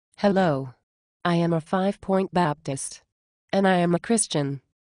Hello. I am a 5-Point Baptist. And I am a Christian.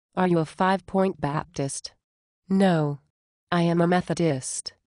 Are you a 5-Point Baptist? No. I am a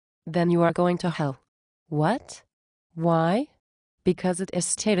Methodist. Then you are going to hell. What? Why? Because it is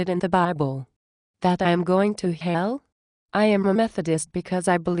stated in the Bible that I am going to hell? I am a Methodist because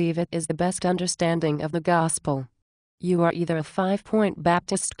I believe it is the best understanding of the gospel. You are either a 5-Point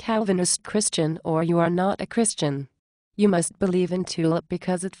Baptist Calvinist Christian or you are not a Christian. You must believe in tulip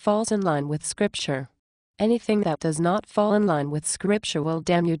because it falls in line with Scripture. Anything that does not fall in line with Scripture will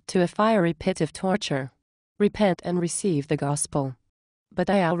damn you to a fiery pit of torture. Repent and receive the gospel. But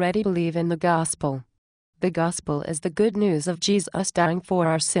I already believe in the gospel. The gospel is the good news of Jesus dying for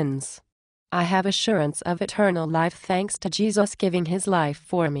our sins. I have assurance of eternal life thanks to Jesus giving his life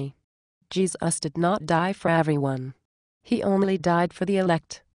for me. Jesus did not die for everyone. He only died for the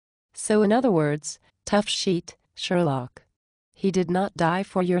elect. So in other words, tough sheet, Sherlock. He did not die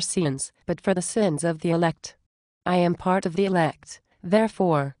for your sins, but for the sins of the elect. I am part of the elect,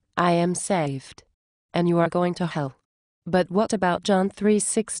 therefore, I am saved. And you are going to hell. But what about John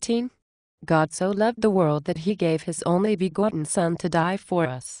 3:16? God so loved the world that he gave his only begotten Son to die for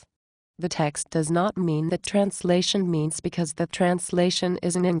us. The text does not mean that translation means because the translation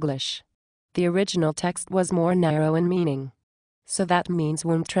is in English. The original text was more narrow in meaning. So that means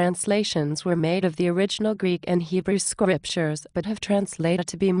when translations were made of the original Greek and Hebrew scriptures but have translated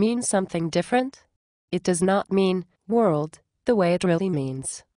to mean something different? It does not mean world the way it really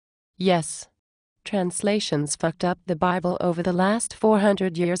means. Yes. Translations fucked up the Bible over the last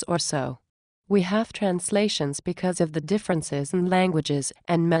 400 years or so. We have translations because of the differences in languages,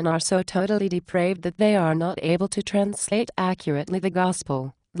 and men are so totally depraved that they are not able to translate accurately the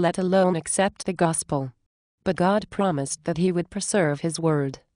gospel, let alone accept the gospel. But God promised that he would preserve his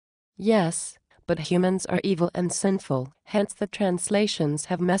word. Yes, but humans are evil and sinful, hence the translations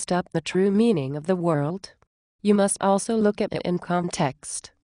have messed up the true meaning of the world. You must also look at it in context.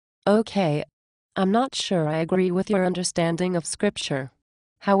 Okay, I'm not sure I agree with your understanding of Scripture.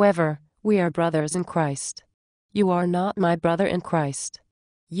 However, we are brothers in Christ. You are not my brother in Christ.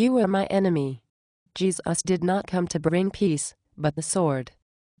 You are my enemy. Jesus did not come to bring peace, but the sword.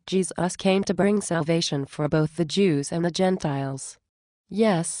 Jesus came to bring salvation for both the Jews and the Gentiles.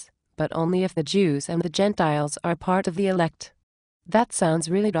 Yes, but only if the Jews and the Gentiles are part of the elect. That sounds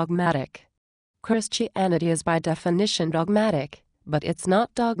really dogmatic. Christianity is by definition dogmatic, but it's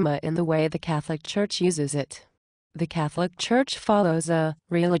not dogma in the way the Catholic Church uses it. The Catholic Church follows a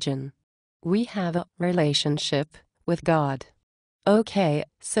religion. We have a relationship with God. Okay,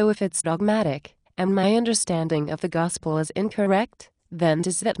 so if it's dogmatic, and my understanding of the gospel is incorrect, then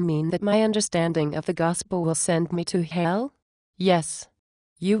does that mean that my understanding of the gospel will send me to hell? Yes.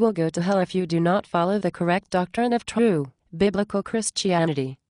 You will go to hell if you do not follow the correct doctrine of true, biblical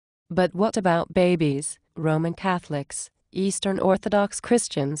Christianity. But what about babies, Roman Catholics, Eastern Orthodox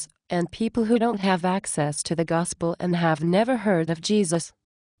Christians, and people who don't have access to the gospel and have never heard of Jesus?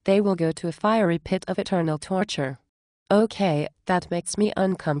 They will go to a fiery pit of eternal torture. Okay, that makes me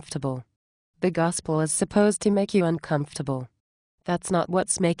uncomfortable. The gospel is supposed to make you uncomfortable. That's not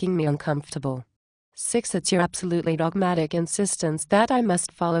what's making me uncomfortable. 6. It's your absolutely dogmatic insistence that I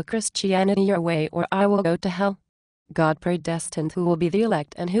must follow Christianity your way or I will go to hell. God predestined who will be the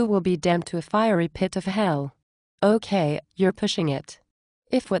elect and who will be damned to a fiery pit of hell. Okay, you're pushing it.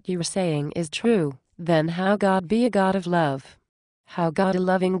 If what you're saying is true, then how God be a God of love? How God a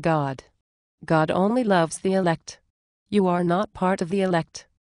loving God? God only loves the elect. You are not part of the elect.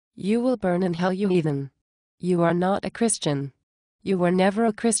 You will burn in hell, you heathen. You are not a Christian. You were never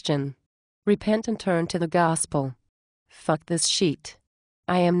a Christian. Repent and turn to the gospel. Fuck this sheet.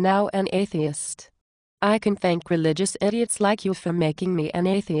 I am now an atheist. I can thank religious idiots like you for making me an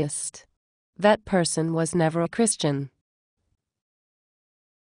atheist. That person was never a Christian.